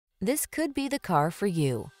This could be the car for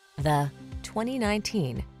you. The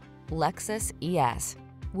 2019 Lexus ES.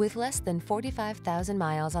 With less than 45,000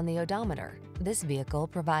 miles on the odometer, this vehicle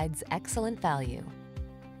provides excellent value.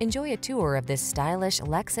 Enjoy a tour of this stylish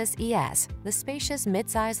Lexus ES, the spacious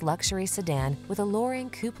midsize luxury sedan with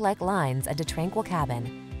alluring coupe-like lines and a tranquil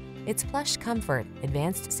cabin. Its plush comfort,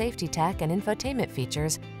 advanced safety tech, and infotainment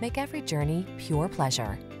features make every journey pure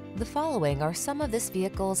pleasure. The following are some of this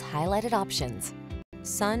vehicle's highlighted options: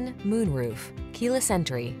 sun, moonroof, keyless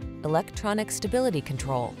entry, electronic stability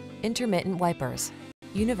control, intermittent wipers,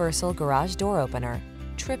 universal garage door opener,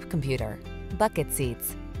 trip computer, bucket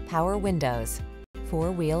seats, power windows,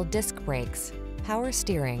 four-wheel disc brakes, power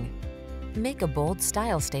steering. Make a bold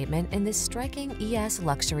style statement in this striking ES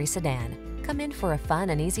luxury sedan. Come in for a fun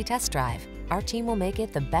and easy test drive. Our team will make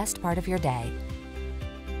it the best part of your day.